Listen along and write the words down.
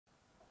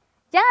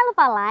Jangan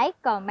lupa like,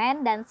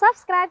 komen, dan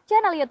subscribe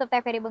channel YouTube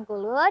TVRI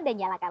Bengkulu dan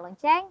nyalakan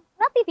lonceng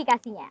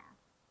notifikasinya.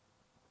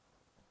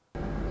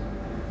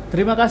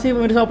 Terima kasih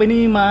pemirsa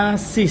Opini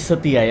masih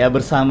setia ya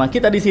bersama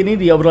kita di sini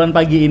di obrolan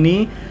pagi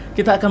ini.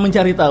 Kita akan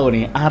mencari tahu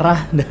nih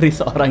arah dari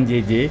seorang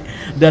JJ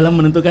dalam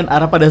menentukan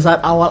arah pada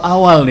saat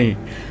awal-awal nih.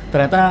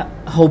 Ternyata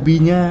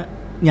hobinya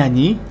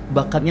nyanyi,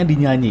 bakatnya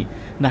dinyanyi.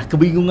 Nah,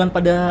 kebingungan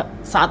pada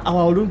saat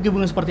awal dulu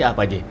kebingungan seperti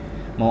apa, J?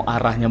 Mau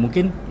arahnya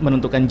mungkin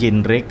menentukan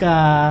genre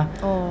kah?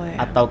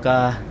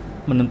 Ataukah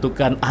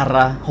menentukan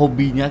arah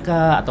hobinya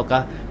kah?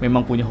 Ataukah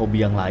memang punya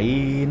hobi yang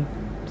lain?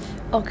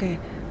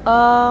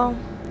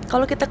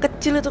 Kalau kita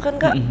kecil itu kan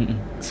Kak,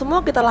 semua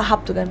kita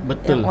lahap tuh kan.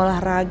 Betul. Yang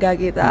olahraga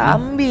kita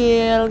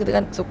ambil gitu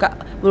kan, suka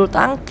bulu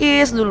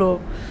tangkis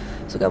dulu.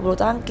 Suka bulu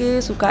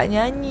tangkis, suka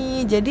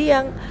nyanyi. Jadi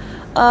yang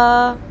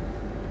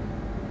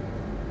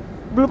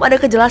belum ada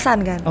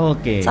kejelasan kan.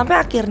 Sampai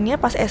akhirnya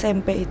pas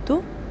SMP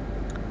itu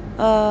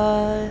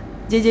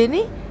JJ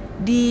ini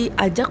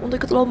diajak untuk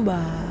ikut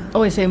lomba.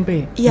 Oh,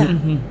 SMP. Iya.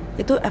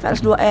 Itu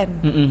FLS2N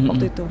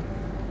waktu itu.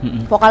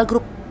 Vokal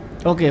grup.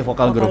 Oke,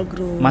 vokal grup.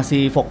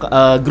 Masih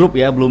grup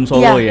ya, belum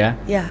solo ya?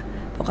 Iya,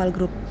 vokal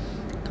grup.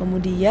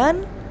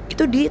 Kemudian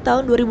itu di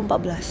tahun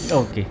 2014.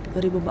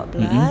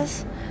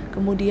 2014.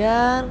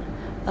 Kemudian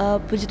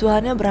puji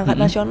Tuhannya berangkat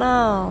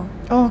nasional.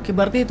 Oke,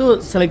 berarti itu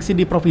seleksi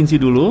di provinsi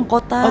dulu?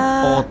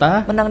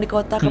 Kota. Menang di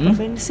kota ke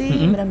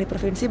provinsi, menang di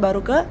provinsi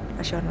baru ke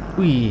nasional.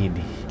 Wih.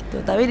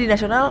 Tapi di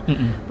nasional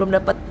belum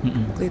dapat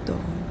waktu itu.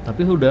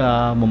 Tapi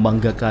udah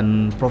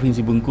membanggakan provinsi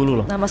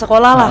Bengkulu loh. Nama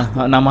sekolah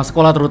lah. Nama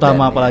sekolah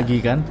terutama dan, apalagi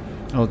kan.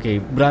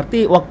 Oke,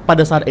 berarti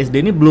pada saat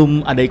SD ini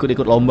belum ada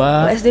ikut-ikut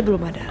lomba? SD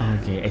belum ada.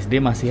 Oke, SD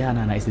masih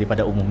anak-anak SD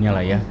pada umumnya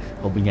lah ya.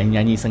 Hobi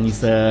nyanyi-nyanyi,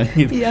 iseng-iseng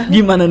gitu. Iya.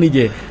 Gimana nih, J?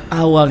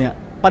 Awalnya,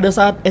 pada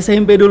saat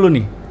SMP dulu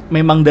nih,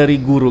 memang dari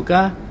guru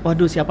kah?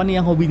 Waduh, siapa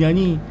nih yang hobi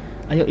nyanyi?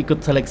 Ayo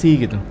ikut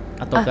seleksi gitu?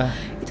 Ataukah?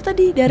 Itu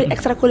tadi dari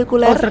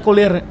ekstrakurikuler. Oh,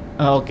 ekstrakurikuler.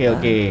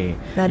 Oke.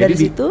 Nah, dari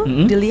situ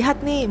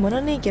dilihat nih, mana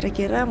nih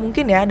kira-kira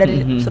mungkin ya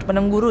dari sudut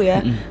pandang guru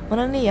ya,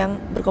 mana nih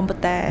yang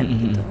berkompeten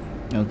gitu.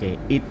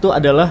 Oke, itu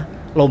adalah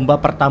lomba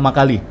pertama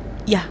kali?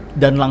 Iya.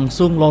 Dan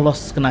langsung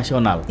lolos ke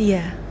nasional?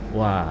 Iya.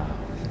 Wow,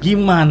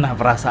 gimana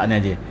perasaannya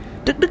aja?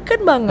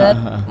 Deg-degan banget,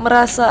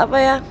 merasa apa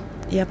ya?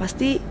 Ya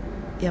pasti,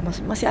 ya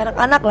masih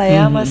anak-anak lah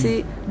ya,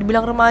 masih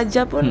dibilang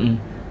remaja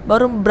pun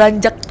baru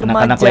beranjak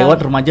remaja. Anak-anak lewat,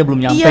 remaja belum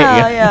nyampe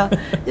ya? Iya.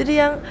 Jadi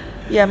yang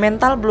ya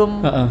mental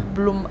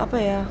belum apa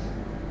ya?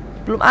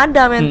 Belum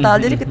ada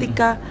mental. Jadi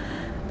ketika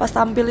pas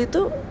tampil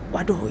itu,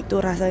 waduh itu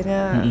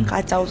rasanya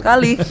kacau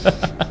sekali.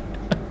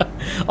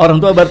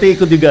 Orang tua berarti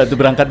ikut juga tuh,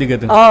 berangkat juga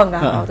tuh? Oh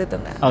enggak, waktu itu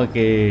enggak.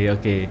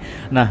 Oke.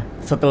 Nah,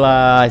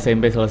 setelah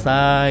SMP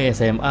selesai,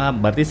 SMA,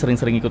 berarti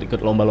sering-sering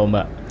ikut-ikut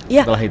lomba-lomba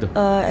setelah itu?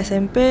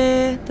 SMP,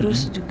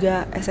 terus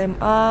juga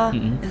SMA.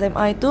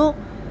 SMA itu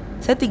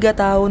saya 3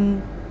 tahun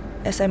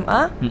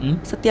SMA,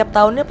 setiap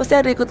tahunnya pasti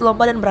ada ikut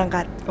lomba dan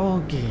berangkat.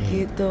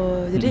 Gitu.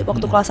 Jadi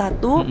waktu kelas 1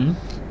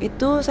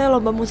 itu saya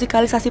lomba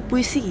musikalisasi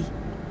puisi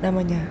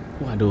namanya.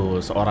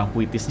 Waduh, seorang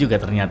puitis juga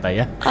ternyata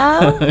ya.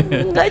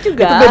 Enggak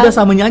juga. Itu beda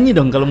sama nyanyi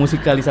dong kalau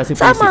musikalisasi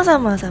puisi?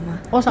 Sama. Oh, sama.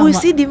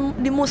 Puisi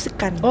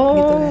dimusikkan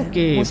gitu kan.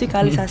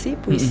 Musikalisasi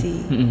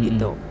puisi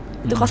gitu.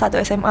 Itu kelas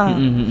 1 SMA.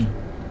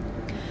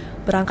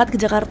 Berangkat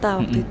ke Jakarta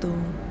waktu itu.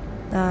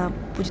 Nah,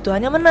 puji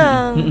Tuhannya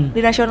menang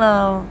di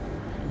nasional.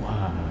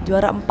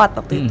 Juara 4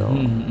 waktu itu.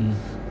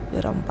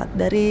 Juara 4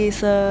 dari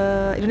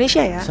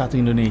se-Indonesia ya. Satu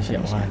Indonesia.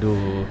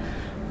 Waduh.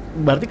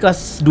 Berarti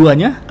kelas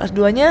 2-nya? Kelas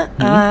 2-nya,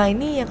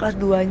 ini yang kelas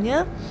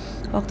 2-nya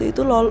waktu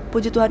itu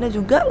puji Tuhannya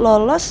juga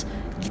lolos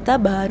Gita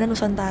Bahana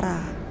Nusantara.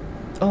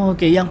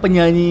 Oke, yang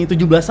penyanyi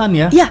 17-an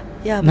ya? Iya,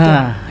 betul.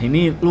 Nah,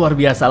 ini luar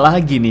biasa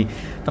lagi nih.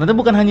 Ternyata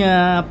bukan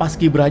hanya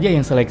paskibra aja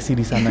yang seleksi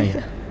di sana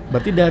ya.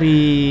 Berarti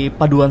dari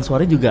paduan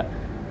suara juga.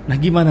 Nah,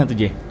 gimana tuh,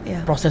 J?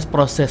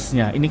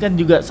 Proses-prosesnya. Ini kan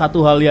juga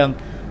satu hal yang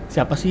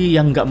siapa sih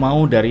yang nggak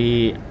mau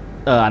dari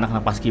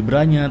anak-anak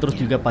paskibranya, terus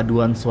juga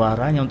paduan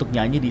suaranya untuk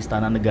nyanyi di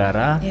Istana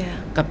Negara,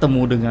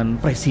 ketemu dengan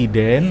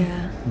presiden,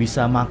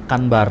 bisa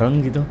makan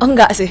bareng gitu? Oh,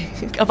 enggak sih,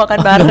 nggak makan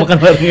bareng. Nggak makan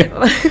bareng ya?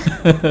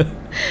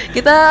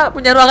 Kita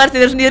punya ruangan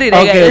sendiri-sendiri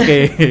deh kayaknya. Oke.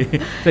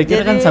 Saya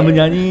kira kan sambil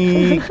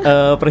nyanyi,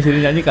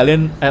 presiden nyanyi,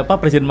 kalian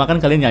presiden makan,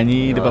 kalian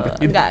nyanyi depan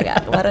presiden.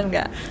 Enggak, kemarin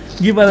enggak.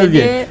 Gimana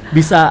dia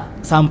bisa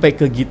sampai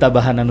ke Gita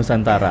Bahana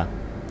Nusantara?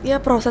 Ya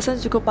prosesnya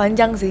cukup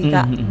panjang sih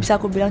Kak, bisa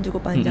aku bilang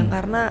cukup panjang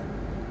karena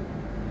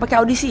pakai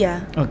audisi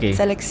ya,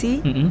 seleksi,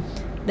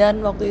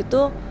 dan waktu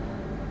itu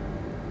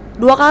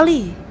 2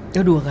 kali.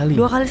 Oh, 2 kali.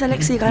 2 kali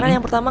seleksi karena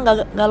yang pertama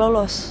nggak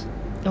lolos.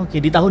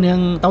 Oke, di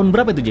tahun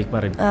berapa itu Jack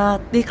kemarin?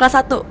 Di kelas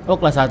 1. Oh,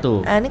 kelas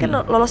 1. Ini kan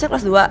lolosnya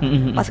kelas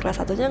 2. Pas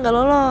kelas 1-nya nggak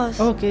lolos.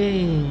 Oke.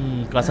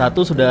 Kelas 1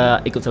 sudah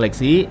ikut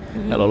seleksi,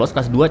 nggak lolos,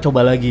 kelas 2 coba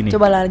lagi nih.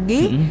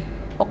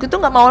 Waktu itu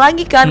nggak mau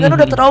lagi kan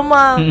udah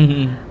trauma.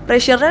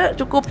 Pressure-nya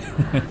cukup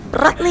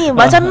berat nih,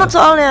 baca not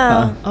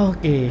soalnya.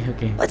 Oke.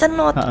 Baca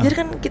not. Jadi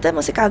kan kita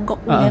masih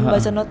kagok nih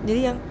baca not.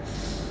 Jadi yang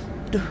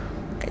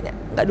kayaknya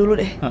nggak dulu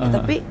deh.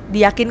 Tapi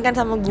diyakinkan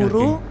sama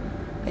guru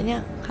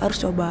kayaknya harus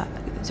coba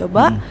gitu.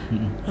 Coba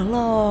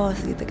lolos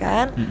gitu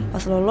kan.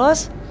 Pas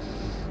lolos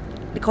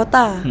di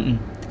kota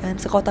kan,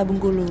 sekota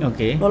Bengkulu.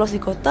 Lolos di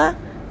kota,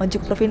 maju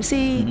ke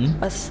provinsi.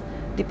 Pas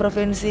di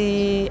provinsi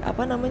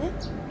apa namanya,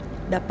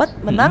 dapat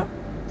menang.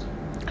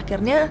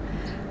 Akhirnya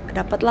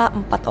dapatlah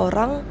 4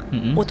 orang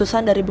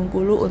utusan dari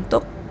Bengkulu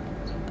untuk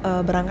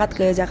berangkat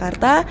ke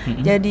Jakarta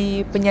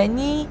jadi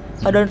penyanyi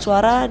paduan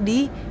suara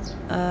di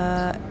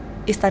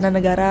Istana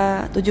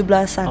Negara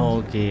 17-an.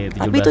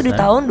 Tapi itu di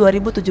tahun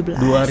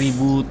 2017.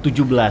 2017.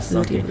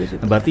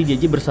 Berarti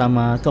JJ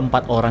bersama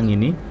keempat orang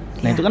ini.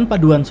 Nah, itu kan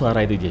paduan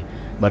suara itu, J.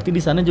 Berarti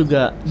di sana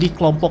juga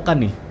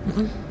dikelompokkan nih.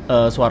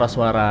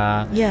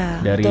 Suara-suara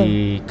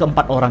dari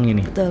keempat orang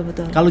ini. Betul.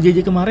 Kalau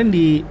JJ kemarin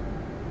di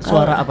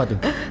suara apa tuh?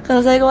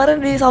 Kalau saya kemarin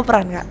di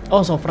sopran, Kak.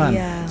 Oh, sopran.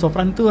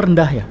 Sopran itu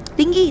rendah ya?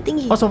 Tinggi.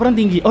 Oh, sopran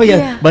tinggi. Oh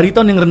ya,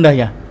 bariton yang rendah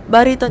ya?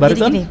 Bariton.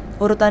 Jadi gini,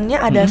 urutannya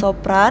ada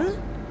sopran,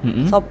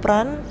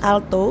 sopran,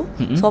 alto.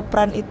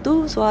 Sopran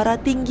itu suara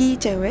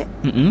tinggi cewek.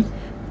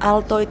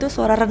 Alto itu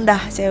suara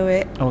rendah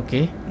cewek.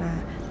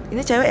 Nah,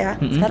 ini cewek ya.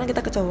 Sekarang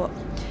kita ke cowok.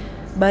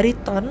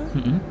 Bariton.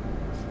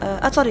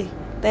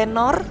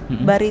 Tenor,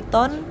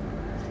 bariton,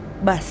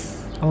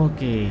 bass.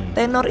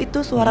 Tenor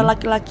itu suara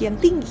laki-laki yang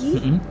tinggi,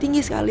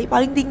 tinggi sekali,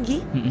 paling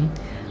tinggi.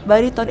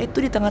 Bariton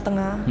itu di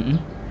tengah-tengah.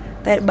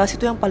 Bass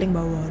itu yang paling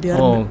bawah. Dia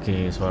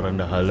suara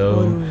rendah.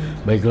 Halo.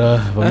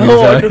 Baiklah,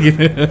 pemirsa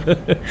gitu.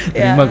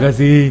 Terima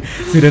kasih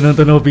sudah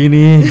nonton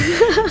Opini.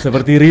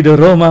 Seperti Ridho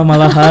Roma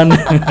malahan.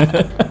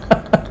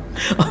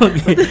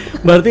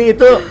 Berarti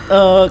itu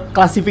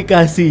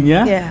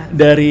klasifikasinya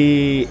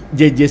dari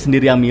JJ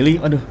sendiri yang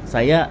milih. Aduh,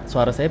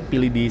 suara saya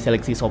pilih di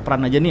seleksi sopran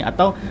aja nih,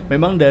 atau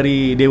memang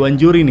dari dewan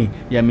juri nih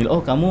yang milih,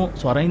 oh kamu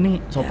suara ini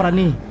sopran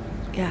nih.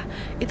 Ya,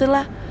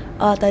 itulah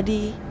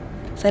tadi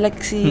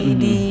seleksi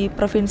di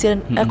provinsi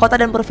kota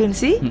dan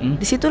provinsi.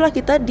 Disitulah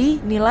kita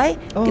dinilai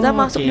kita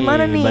masuk di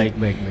mana nih.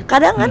 Baik.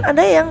 Kadang kan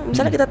ada yang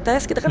misalnya kita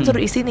tes, kita kan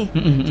suruh isi nih,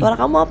 suara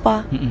kamu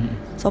apa?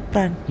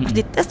 Sopran. Pas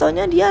dites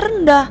taunya dia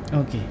rendah.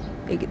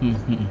 Kayak gitu.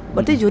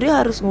 Berarti juri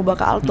harus ngubah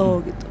ke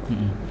alto gitu.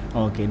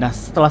 Nah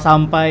setelah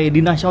sampai di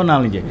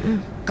nasional nih,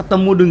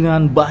 ketemu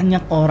dengan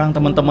banyak orang,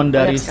 teman-teman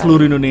dari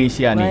seluruh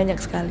Indonesia nih. Banyak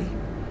sekali.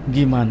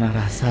 Gimana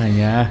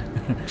rasanya?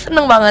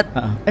 Seneng banget.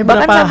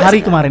 Berapa hari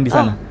kemarin di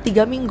sana?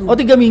 3 minggu.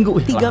 3 minggu.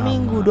 3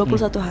 minggu,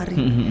 21 hari.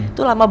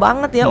 Itu lama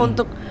banget ya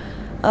untuk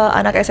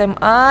anak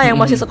SMA yang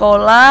masih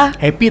sekolah.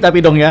 Happy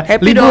tapi dong ya.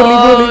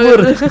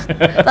 Libur.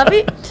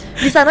 Tapi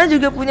di sana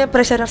juga punya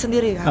pressure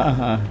sendiri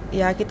kan.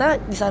 Ya kita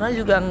di sana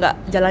juga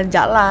nggak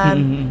jalan-jalan.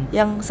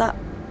 Yang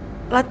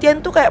latihan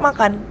tuh kayak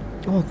makan.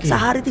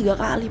 Sehari 3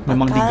 kali, 4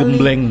 Memang kali.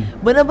 digembleng.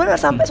 Bener-bener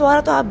sampai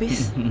suara tuh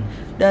habis.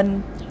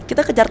 Dan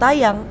kita kejar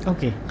tayang.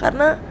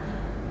 Karena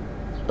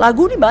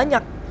lagu nih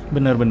banyak.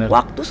 Bener-bener.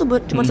 Waktu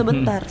cuma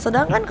sebentar.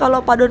 Sedangkan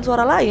kalau paduan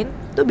suara lain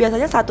tuh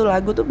biasanya satu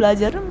lagu tuh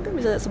belajarnya mungkin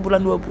bisa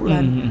sebulan 2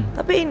 bulan.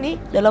 Tapi ini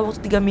dalam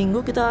waktu 3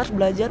 minggu kita harus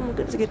belajar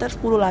mungkin sekitar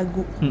 10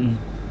 lagu.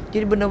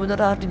 Jadi benar-benar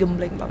harus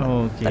digembleng banget.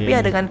 Tapi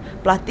ya dengan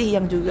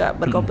pelatih yang juga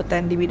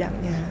berkompeten di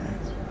bidangnya.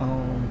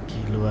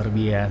 Luar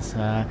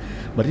biasa.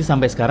 Berarti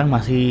sampai sekarang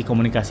masih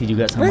komunikasi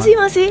juga sama?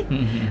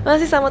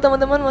 Masih sama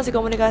teman-teman, masih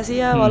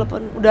komunikasi ya.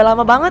 Walaupun udah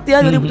lama banget ya,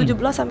 2017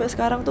 sampai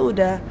sekarang tuh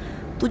udah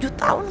 7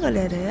 tahun kali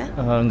ada ya.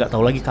 Nggak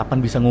tahu lagi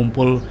kapan bisa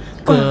ngumpul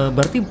ke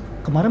berarti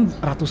kemarin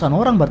ratusan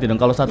orang berarti dong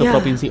kalau satu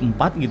provinsi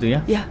 4 gitu ya.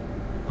 Ya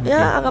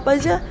anggap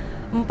aja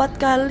 4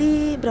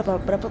 kali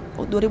berapa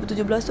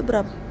 2017 tuh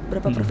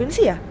berapa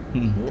provinsi ya?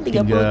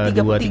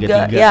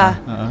 33 ya.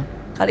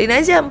 Kali ini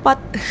aja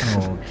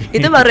 4.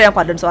 Itu baru yang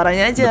paduan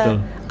suaranya aja.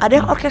 Ada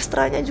yang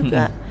orkestranya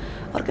juga.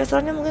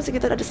 Orkestranya mungkin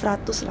sekitar ada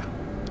 100 lah.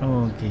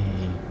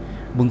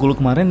 Bengkulu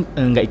kemarin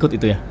nggak ikut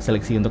itu ya,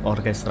 seleksi untuk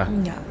orkestra?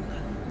 Enggak.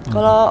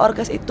 Kalau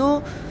orkes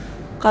itu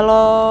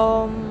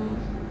kalau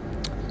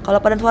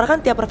paduan suara kan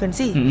tiap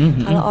provinsi.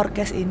 Kalau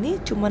orkes ini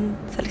cuman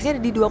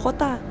seleksinya di 2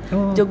 kota,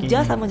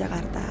 Jogja sama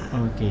Jakarta.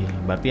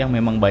 Berarti yang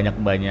memang banyak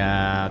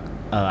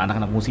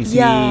anak-anak musisi,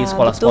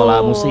 sekolah-sekolah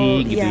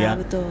musik gitu ya.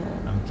 Betul.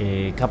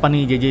 Kapan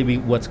nih JJ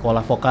buat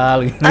sekolah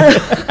vokal gitu?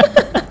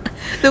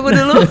 Tunggu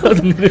dulu.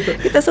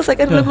 Kita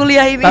selesaikan dulu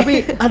kuliah ini.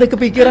 Tapi ada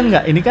kepikiran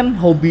nggak? Ini kan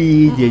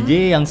hobi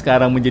JJ yang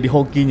sekarang menjadi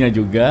hokinya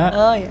juga.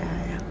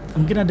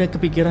 Mungkin ada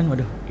kepikiran,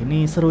 waduh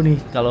ini seru nih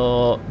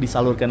kalau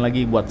disalurkan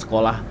lagi buat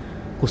sekolah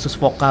khusus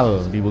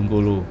vokal di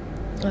Bengkulu.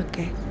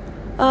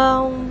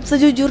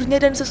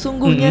 Sejujurnya dan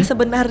sesungguhnya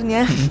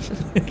sebenarnya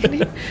ini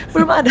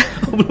belum ada.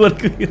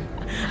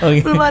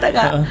 Belum ada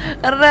Kak.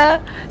 Karena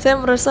saya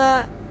merasa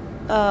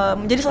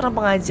menjadi seorang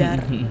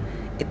pengajar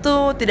itu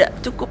tidak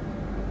cukup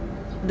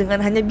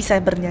dengan hanya bisa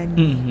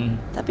bernyanyi,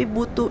 tapi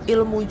butuh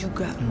ilmu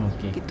juga.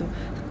 Gitu.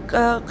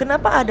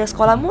 Kenapa ada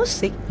sekolah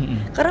musik?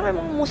 Karena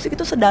memang musik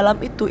itu sedalam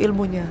itu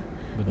ilmunya.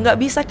 Nggak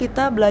bisa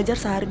kita belajar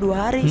sehari 2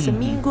 hari,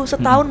 seminggu,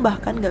 setahun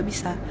bahkan nggak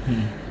bisa.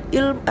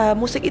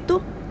 Musik itu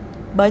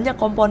banyak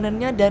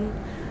komponennya dan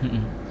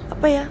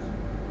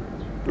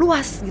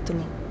luas gitu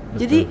loh.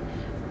 Jadi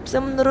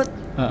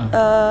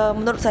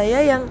menurut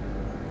saya yang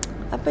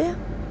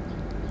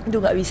Aduh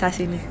nggak bisa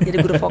sih nih jadi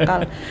guru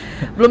vokal.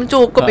 Belum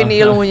cukup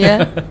ini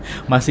ilmunya.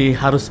 Masih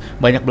harus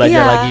banyak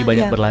belajar lagi,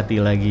 banyak berlatih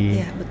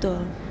lagi. Iya, betul.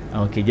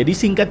 Oke, jadi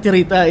singkat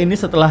cerita ini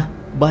setelah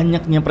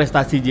banyaknya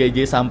prestasi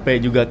JJ sampai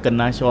juga ke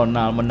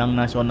nasional, menang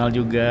nasional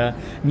juga,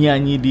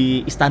 nyanyi di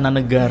Istana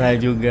Negara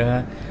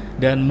juga,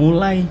 dan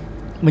mulai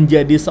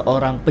menjadi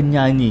seorang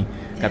penyanyi.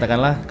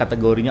 Katakanlah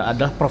kategorinya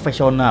adalah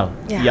profesional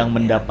yang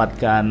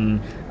mendapatkan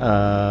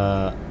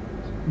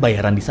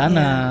bayaran di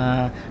sana,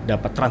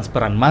 dapat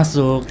transferan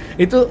masuk.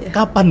 Itu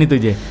kapan itu,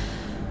 J?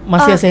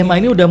 Masih SMA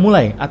ini udah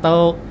mulai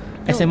atau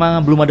SMA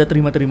belum ada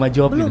terima-terima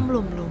job gitu?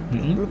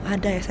 Belum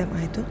ada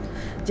SMA itu.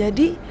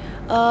 Jadi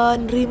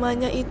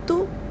nerimanya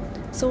itu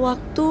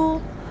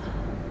sewaktu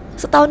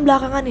setahun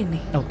belakangan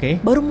ini.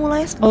 Baru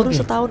mulai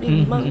setahun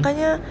ini.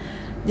 Makanya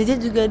JJ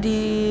juga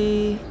di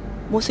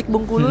musik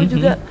Bengkulu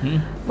juga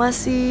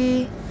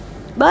masih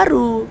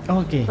baru.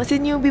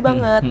 Masih newbie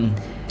banget.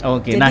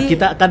 Jadi, nah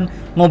kita akan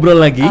ngobrol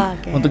lagi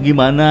untuk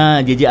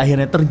gimana JJ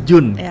akhirnya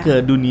terjun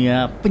ke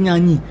dunia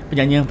penyanyi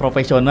yang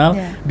profesional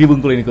di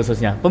Bengkulu ini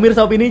khususnya.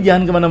 Pemirsa Opini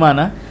jangan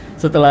kemana-mana.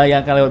 Setelah yang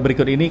kalian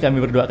berikut ini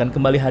kami berdua akan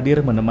kembali hadir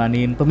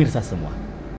menemani pemirsa semua.